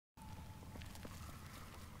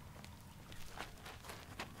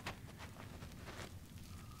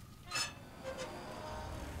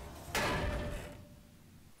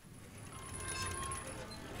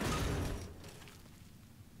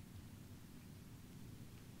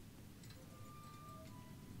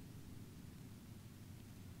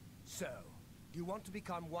So, you want to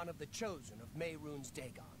become one of the chosen of Mehrunes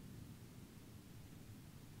Dagon?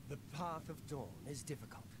 The path of dawn is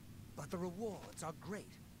difficult, but the rewards are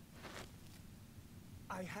great.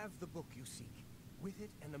 I have the book you seek. With it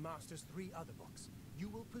and the Master's 3 other books, you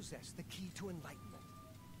will possess the key to enlightenment.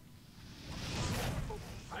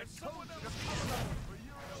 I've told you to come along,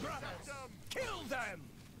 brothers! Kill them!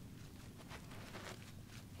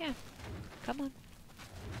 Yeah, come on.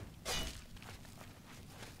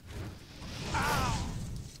 Ow!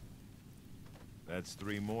 That's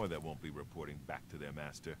 3 more that won't be reporting back to their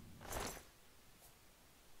master.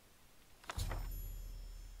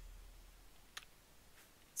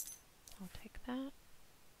 I'll take that.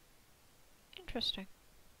 Interesting.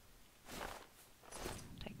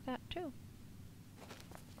 Take that too.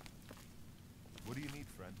 What do you need,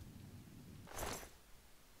 friend?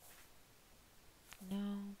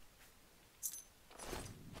 No.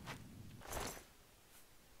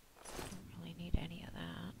 Don't really need any of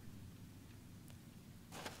that.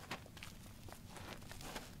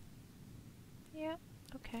 Yeah,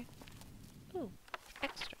 okay. Ooh,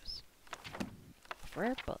 extras.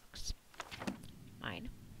 Rare books. Mine.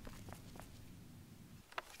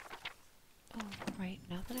 Oh, right,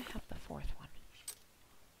 now that I have the 4th one.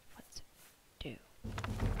 What's it do?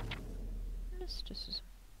 Mysticism.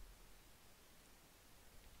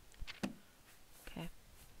 Okay.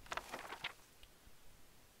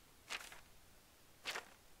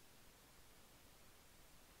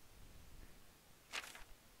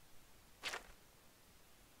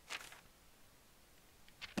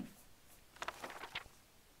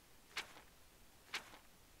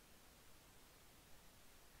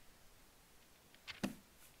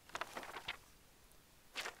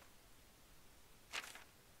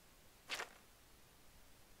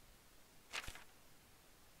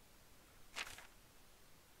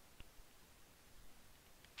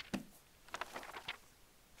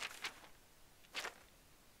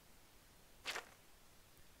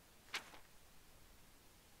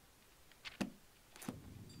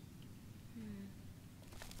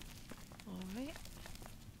 Alright.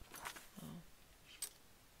 Oh.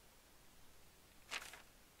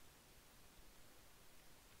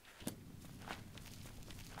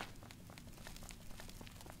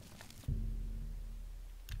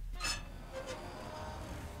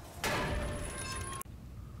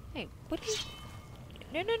 Hey, what are you...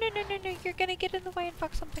 No, no, no, no, no, no, you're gonna get in the way and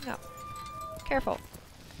fuck something up. Careful.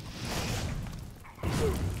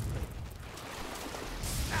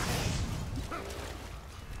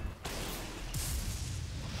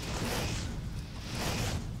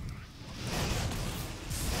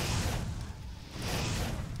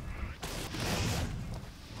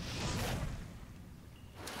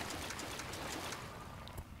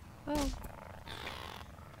 Oh.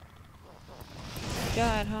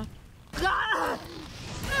 God, huh?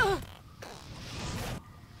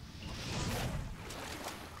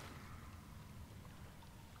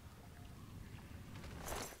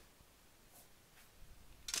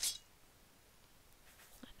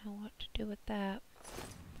 I know what to do with that.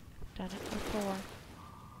 I've done it before.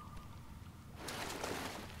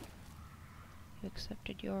 You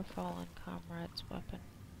accepted your fallen comrade's weapon.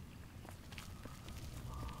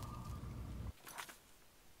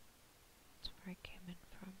 That's where I came in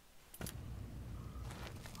from.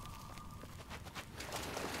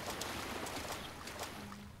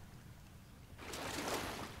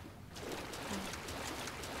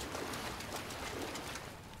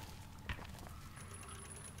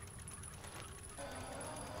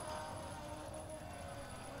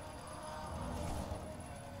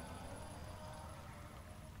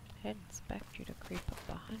 I didn't expect you to creep up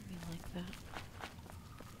behind me like that.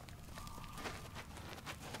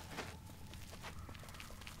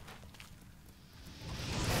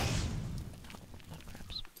 Oh, that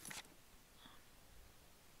grabs.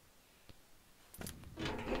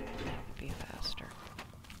 That would be faster.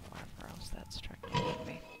 Whatever else that's trying to hit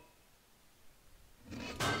me.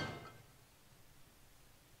 It's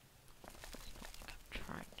not like I'm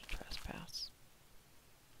trying to trespass.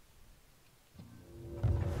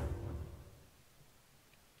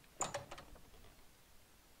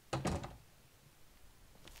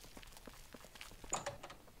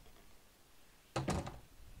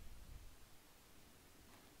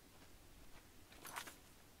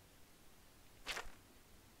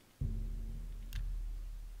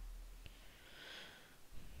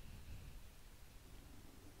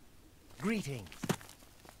 Greetings.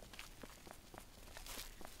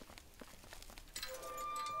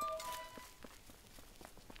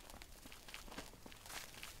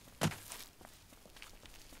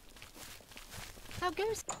 How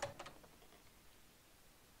goes?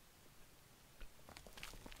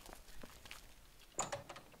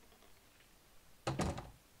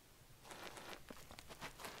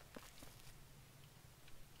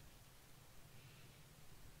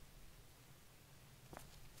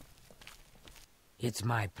 It's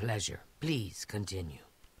my pleasure. Please continue.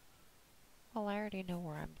 Well, I already know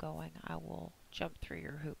where I'm going. I will jump through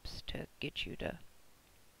your hoops to get you to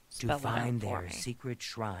spell it out find for their me. secret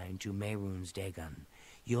shrine to Mehrunes Dagon,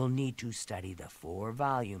 you'll need to study the 4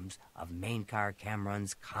 volumes of Mainkar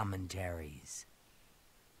Cameron's commentaries.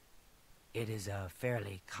 It is a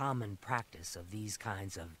fairly common practice of these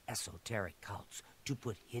kinds of esoteric cults to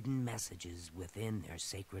put hidden messages within their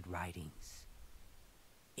sacred writings.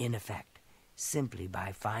 In effect, simply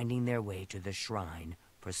by finding their way to the shrine,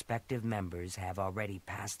 prospective members have already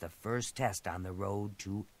passed the first test on the road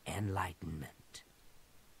to enlightenment.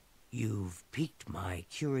 You've piqued my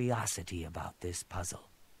curiosity about this puzzle.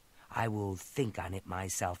 I will think on it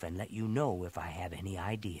myself and let you know if I have any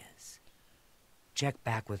ideas. Check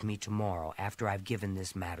back with me tomorrow after I've given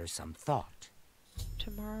this matter some thought.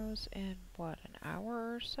 Tomorrow's in, what, an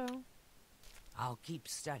hour or so? I'll keep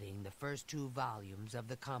studying the first 2 volumes of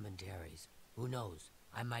the commentaries. Who knows,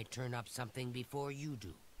 I might turn up something before you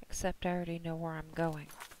do. Except I already know where I'm going,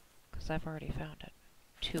 because I've already found it.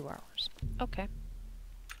 2 hours. Okay.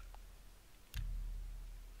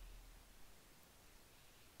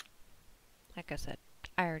 Like I said,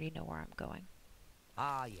 I already know where I'm going.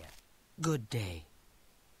 Ah, yeah. Good day.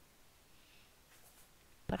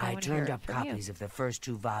 But I I want to hear turned it up from copies you. of the first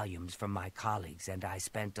 2 volumes from my colleagues, and I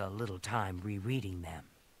spent a little time rereading them.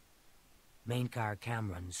 Mainkar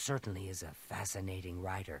Cameron certainly is a fascinating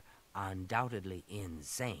writer, undoubtedly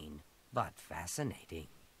insane, but fascinating.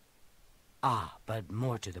 Ah, but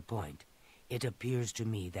more to the point, it appears to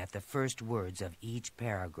me that the first words of each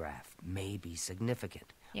paragraph may be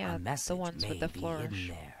significant. Yeah, a message the ones may with the be flourish. hidden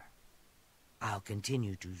there. I'll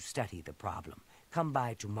continue to study the problem. Come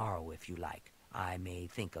by tomorrow if you like. I may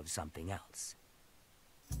think of something else.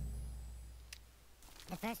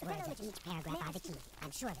 The first words of each paragraph are the key.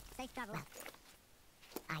 I'm sure of it. Safe travel. Well,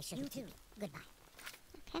 I should. You too. Goodbye.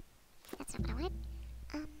 Okay, that's not what I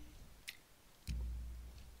wanted.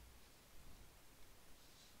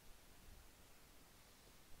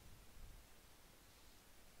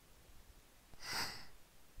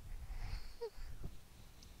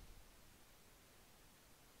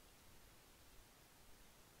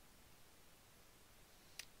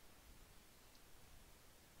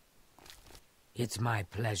 It's my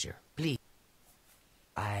pleasure. Please.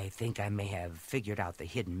 I think I may have figured out the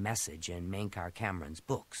hidden message in Mainkar Cameron's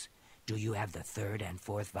books. Do you have the 3rd and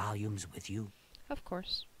 4th volumes with you? Of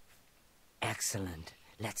course. Excellent.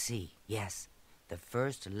 Let's see. Yes. The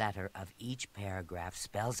first letter of each paragraph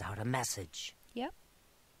spells out a message. Yep.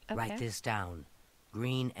 Okay. Write this down.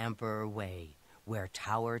 Green Emperor Way, where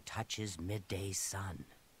tower touches midday sun.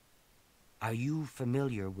 Are you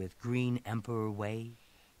familiar with Green Emperor Way?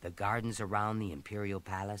 The gardens around the Imperial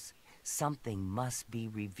Palace? Something must be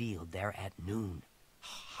revealed there at noon.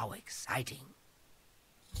 How exciting.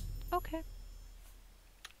 Okay.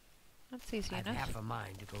 That's easy I've enough. half a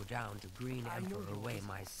mind to go down to Green I know Emperor yours, Way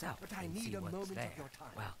myself but I and need see a what's moment of there. your time.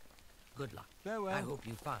 Well, good luck. Farewell. I hope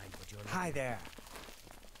you find what you're looking Hi there.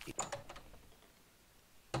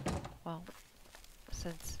 Well,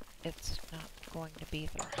 since it's not going to be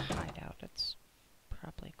their hideout, it's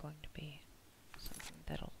probably going to be something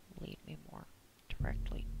that'll lead me more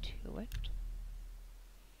directly to it.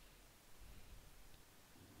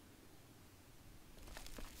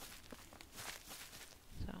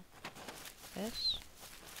 So, this.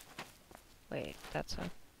 Wait, that's a...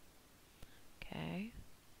 Okay.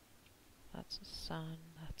 That's a sun,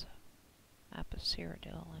 that's a map of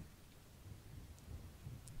Cyrodiil, and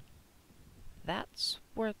that's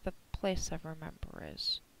where the place I remember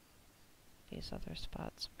is. These other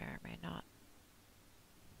spots may or may not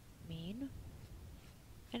mean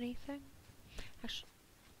anything. Actually,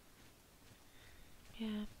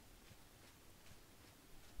 yeah.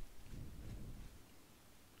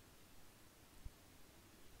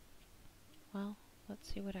 Well,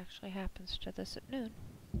 let's see what actually happens to this at noon.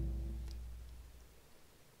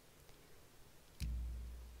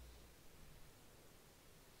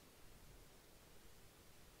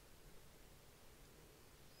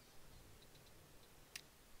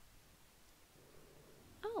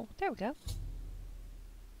 Oh, there we go.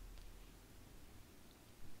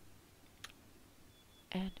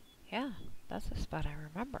 And yeah, that's the spot I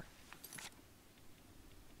remember.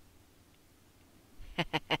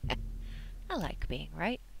 I like being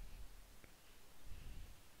right.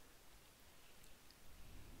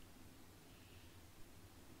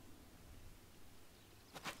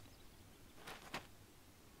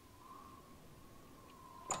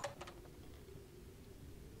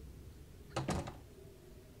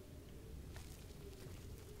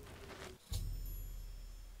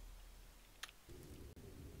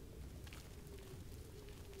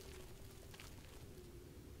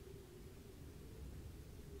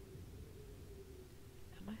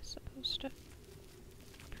 supposed to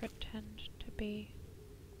pretend to be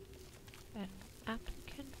an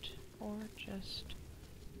applicant or just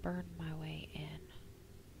burn my way in?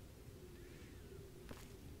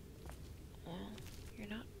 Well, you're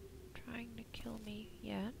not trying to kill me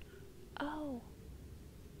yet. Oh!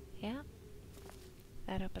 Yeah.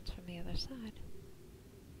 That opens from the other side.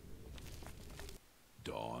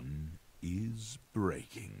 Dawn is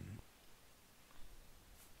breaking.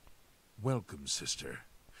 Welcome, sister.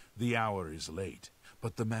 The hour is late,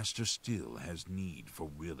 but the Master still has need for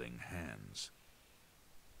willing hands.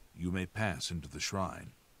 You may pass into the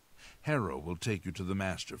shrine. Harrow will take you to the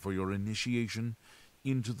Master for your initiation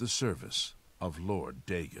into the service of Lord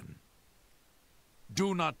Dagon.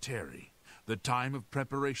 Do not tarry. The time of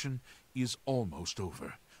preparation is almost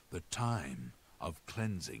over. The time of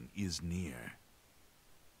cleansing is near.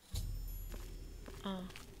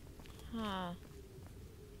 Well,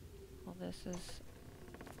 this is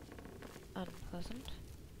unpleasant.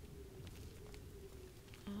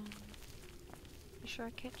 You sure I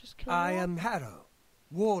can't just kill you? I am Harrow,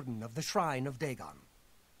 Warden of the Shrine of Dagon.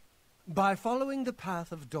 By following the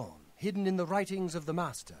path of dawn, hidden in the writings of the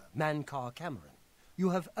Master, Mankar Cameron, you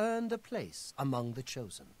have earned a place among the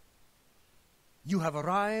Chosen. You have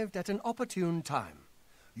arrived at an opportune time.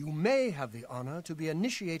 You may have the honor to be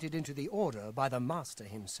initiated into the Order by the Master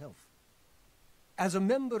himself. As a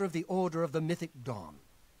member of the Order of the Mythic Dawn,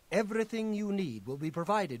 everything you need will be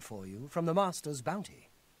provided for you from the Master's bounty.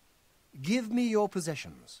 Give me your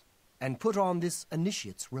possessions, and put on this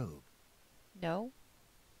initiate's robe. No.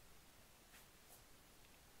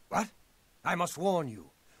 What? I must warn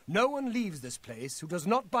you. No one leaves this place who does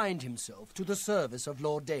not bind himself to the service of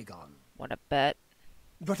Lord Dagon. What a bet.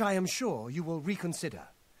 But I am sure you will reconsider.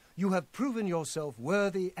 You have proven yourself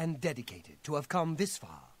worthy and dedicated to have come this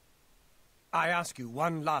far. I ask you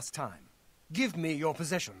one last time. Give me your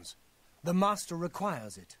possessions. The Master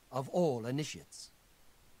requires it of all initiates.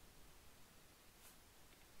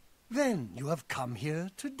 Then you have come here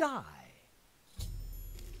to die.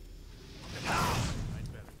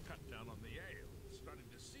 I'd better cut down on the ale. Starting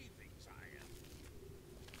to see things I am.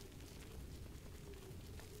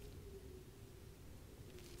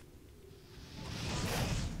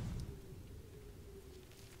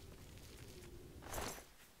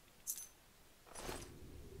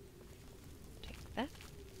 Take that.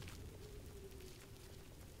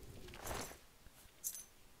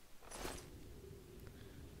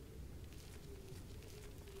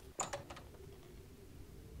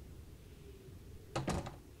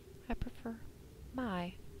 I prefer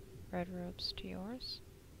my red robes to yours.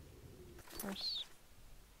 Of course.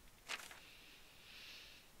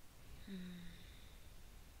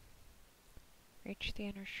 Reach the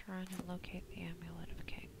inner shrine and locate the Amulet of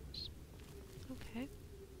Kings. Okay.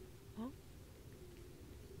 Well.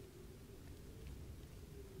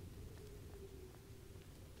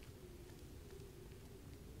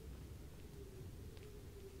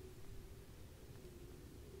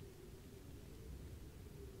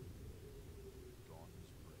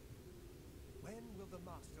 When will the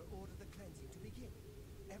Master order the cleansing to begin?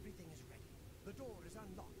 Everything is ready. The door is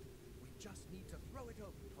unlocked. We just need to throw it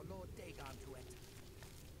open for Lord Dagon to enter.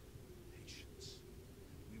 Patience.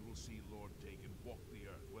 We will see Lord Dagon walk the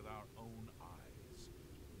earth with our own eyes.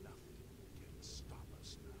 Nothing can stop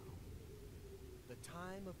us now. The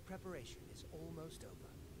time of preparation is almost over.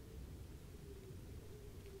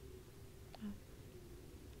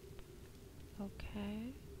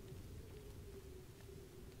 Okay.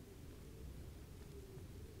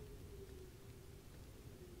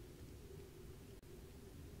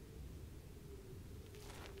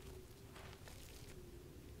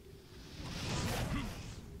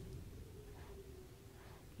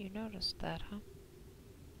 You noticed that, huh?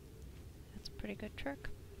 That's a pretty good trick.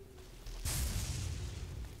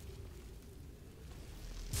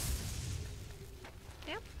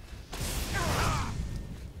 Yep.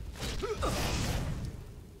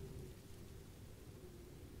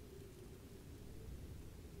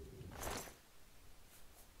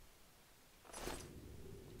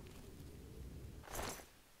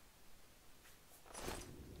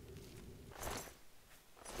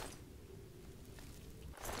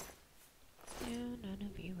 None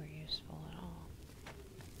of you are useful at all.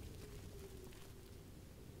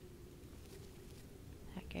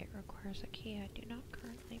 That gate requires a key I do not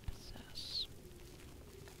currently possess.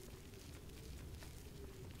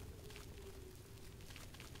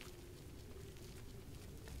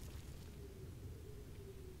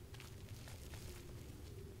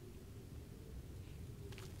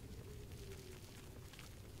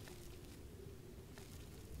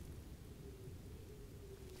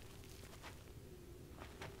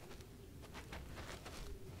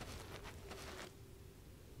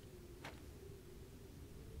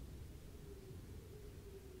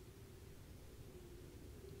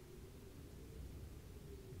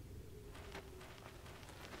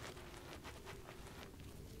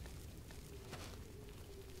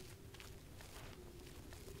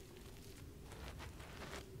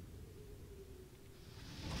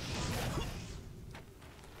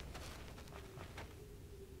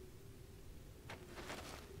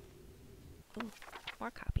 more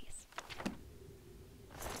copies.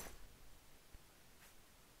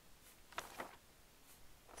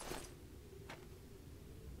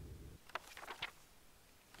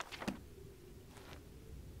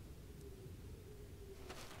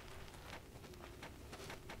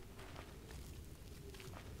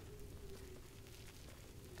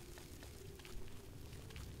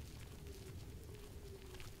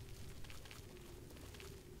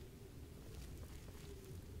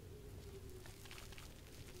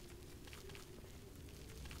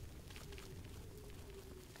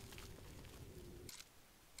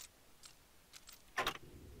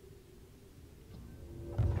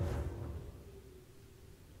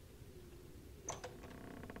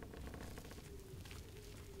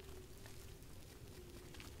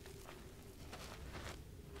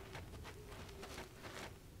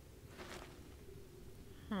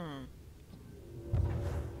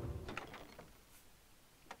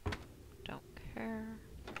 Don't care.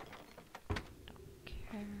 Don't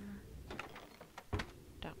care.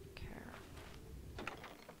 Don't care.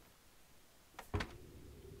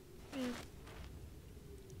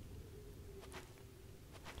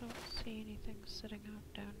 Don't see anything sitting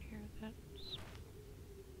out down here that's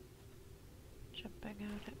jumping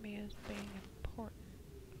out at me as being important.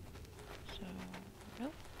 So,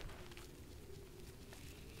 nope.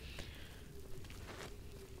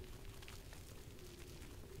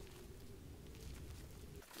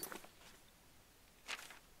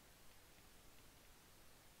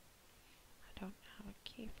 I don't have a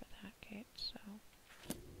key for that gate, so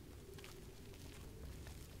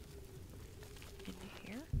in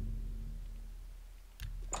here.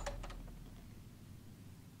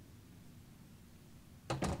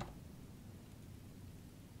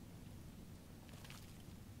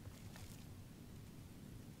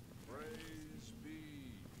 Praise be.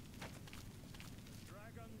 The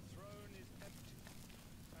dragon throne is empty,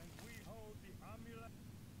 and we hold the amulet.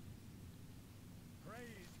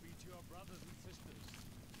 Praise be to your brothers and sisters.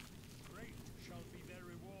 Great shall be their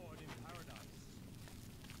reward in paradise.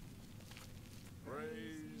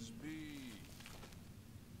 Praise be.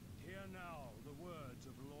 Hear now the words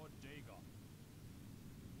of Lord Dagon.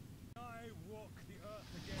 I walk the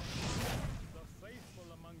earth again. The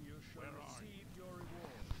faithful among you shall receive your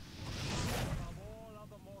reward. Above all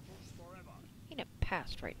other mortals forever. He done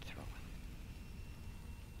passed right through him.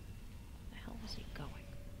 Where the hell was he going?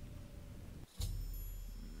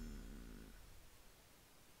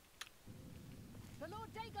 The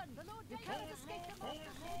Lord Dagon! The Lord Dagon! You can't escape the Lord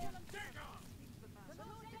Dagon! The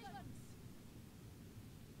Lord Dagon!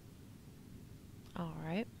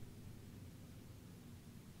 Alright.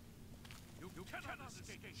 You cannot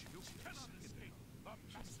escape. You cannot escape. The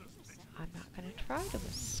master's vision. I'm not gonna try to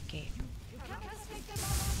escape. You can't escape the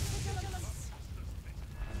Lord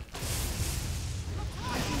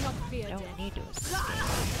I do not fear I don't death. need to escape.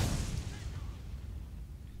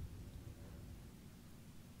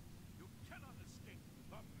 You cannot escape the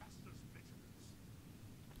master's vigilance.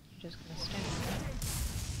 You're just gonna stand there.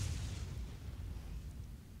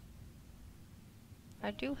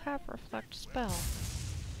 I do have reflect spell.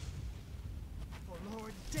 For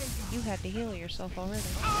Lord Dagon! You had to heal yourself already.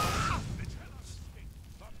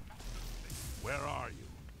 Where are you?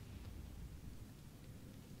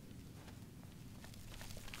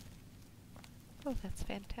 Oh, that's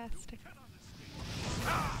fantastic.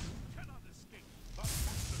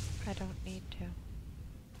 I don't need to.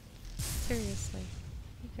 Seriously.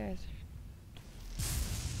 You guys are...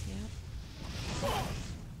 Yep.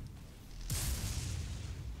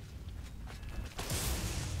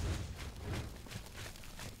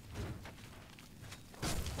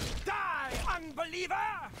 Die,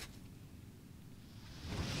 unbeliever!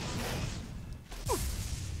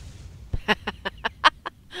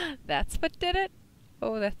 That's what did it?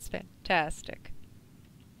 Oh, that's fantastic.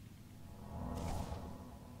 I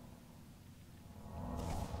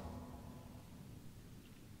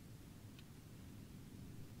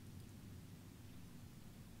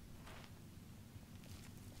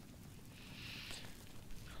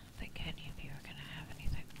don't think any of you are going to have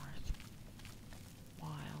anything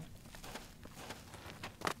worthwhile.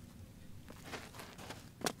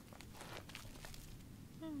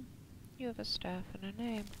 You have a staff and a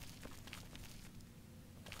name.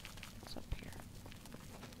 What's up here?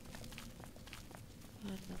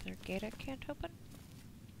 Another gate I can't open?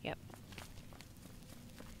 Yep.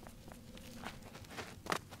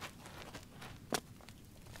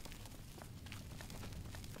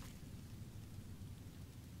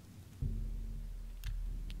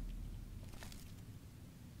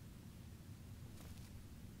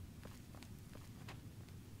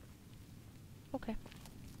 Okay.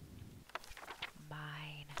 My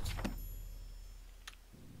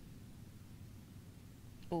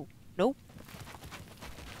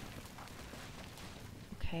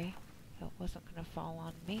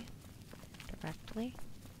on me directly.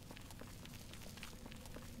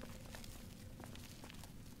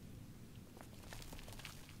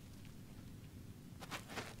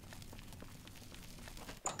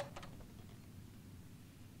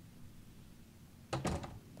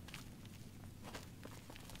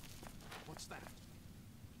 What's that?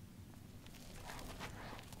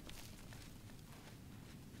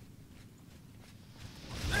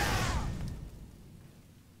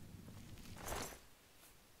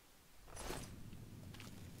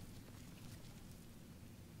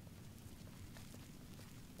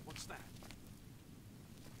 What's that?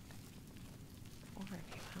 Or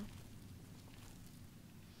if you will.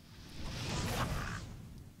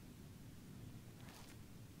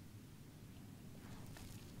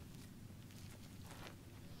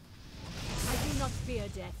 I do not fear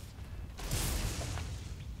death.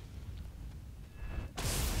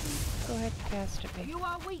 Go ahead and cast at me. You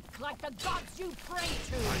are weak like the gods you pray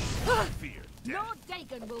to. I fear death. Lord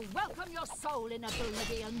Dagon will welcome your soul in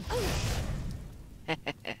Oblivion.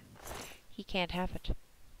 He can't have it.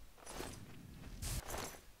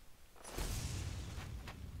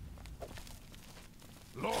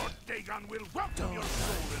 Lord Dagon will welcome your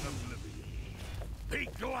soul in Oblivion. Be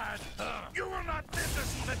glad. You will not miss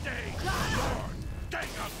us the day. Lord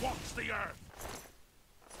Dagon walks the earth.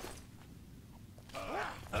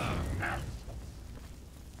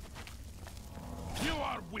 You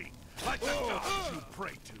are weak, like the gods you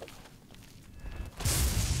pray to.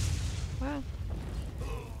 Wow.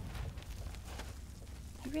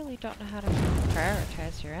 You really don't know how to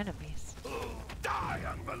prioritize your enemies. Die,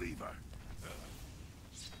 unbeliever!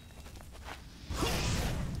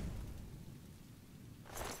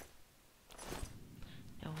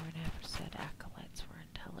 No one ever said acolytes were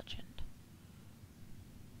intelligent.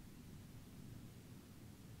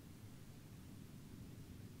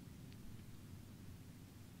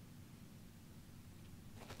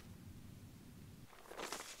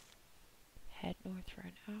 Head north for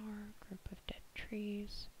an hour, group of dead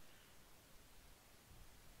trees.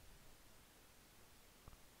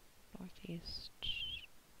 Northeast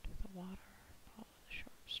to the water, follow the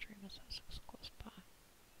short stream of Sussex close by.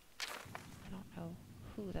 I don't know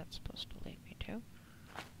who that's supposed to lead me to,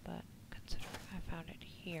 but considering I found it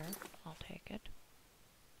here, I'll take it.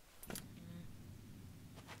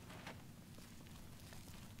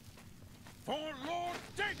 For Lord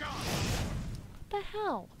Dagon! What the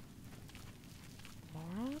hell?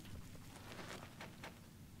 Moron?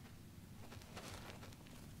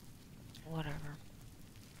 Whatever.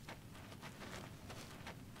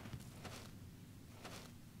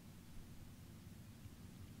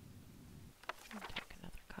 I'll take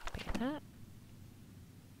another copy of that.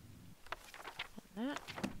 And that.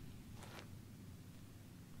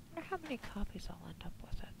 I wonder how many copies I'll end up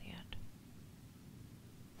with at the end.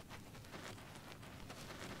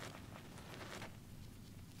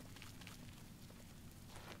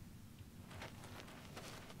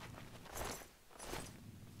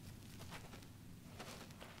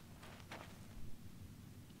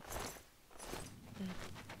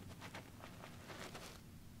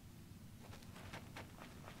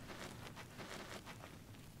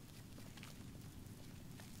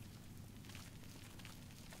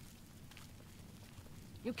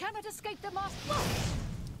 You cannot escape the master.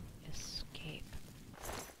 Escape.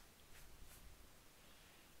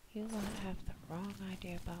 You might have the wrong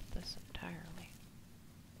idea about this entirely.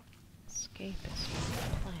 Escape is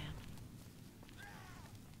not the plan.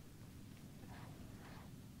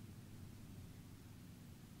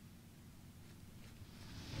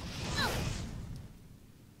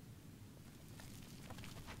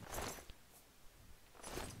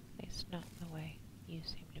 At least not in the way you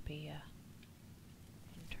seem to be,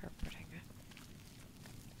 interpreting it.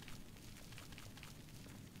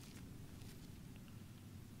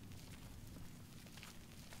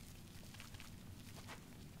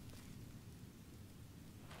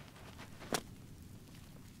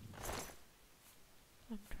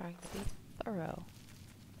 I'm trying to be thorough.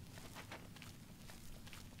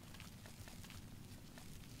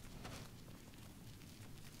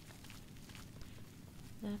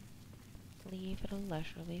 Then leave at a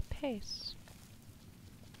leisurely pace.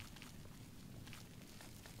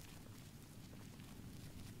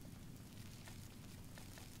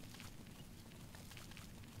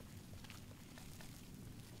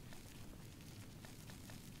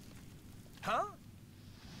 Huh?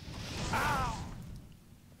 Ow!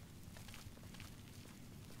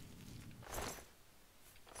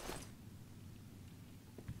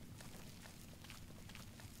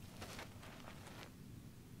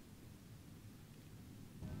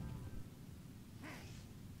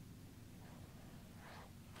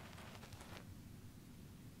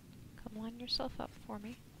 yourself up for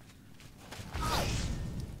me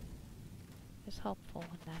is helpful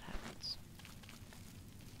when that happens.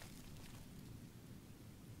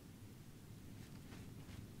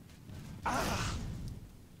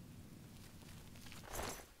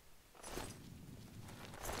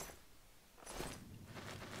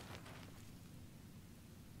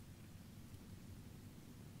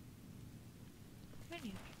 How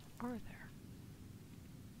many are there?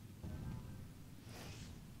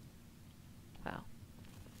 Well,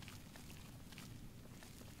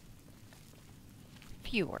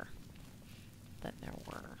 fewer than there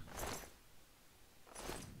were.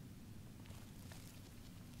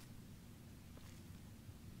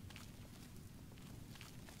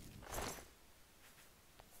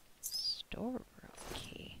 Storeroom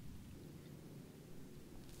key.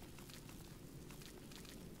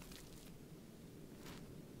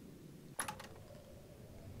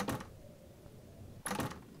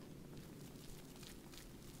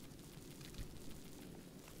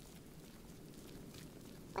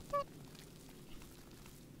 What the?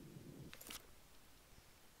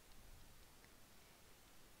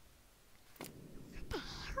 What the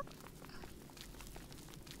hell?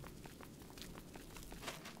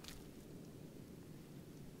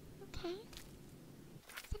 Okay.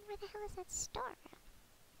 Then where the hell is that storeroom?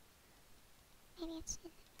 Maybe it's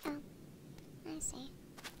in... Oh, I see.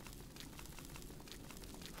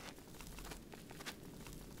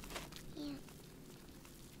 Yeah.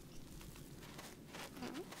 No.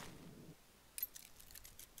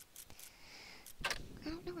 I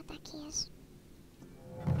don't know what that key is.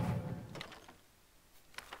 I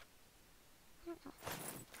don't know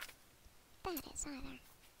what that is either.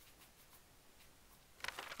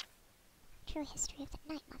 True history of the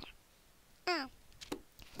Night Mother. Oh.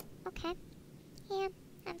 Okay. Yeah,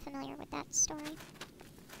 I'm familiar with that story.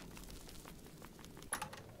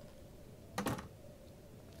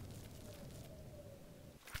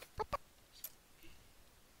 What the?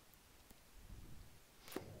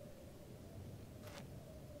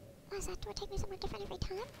 Why does that door take me somewhere different every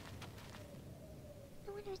time?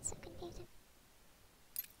 No wonder it's so confusing.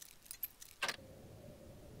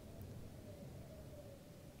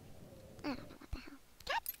 I don't know what the hell.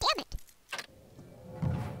 God damn it!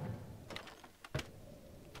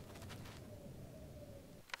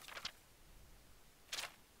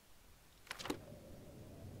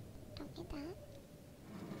 Don't need that.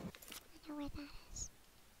 I know where that is.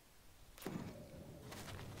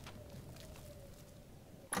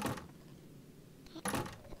 Okay,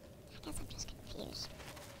 I guess I'm just confused.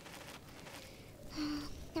 Oh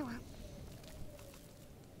well.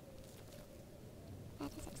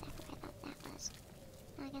 That is exactly what I thought that was.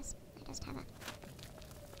 I guess I just have a...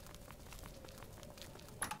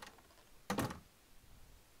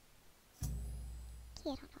 key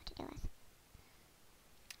I don't know what to do with.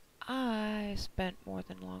 I spent more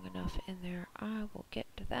than long enough in there. I will get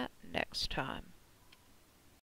to that next time.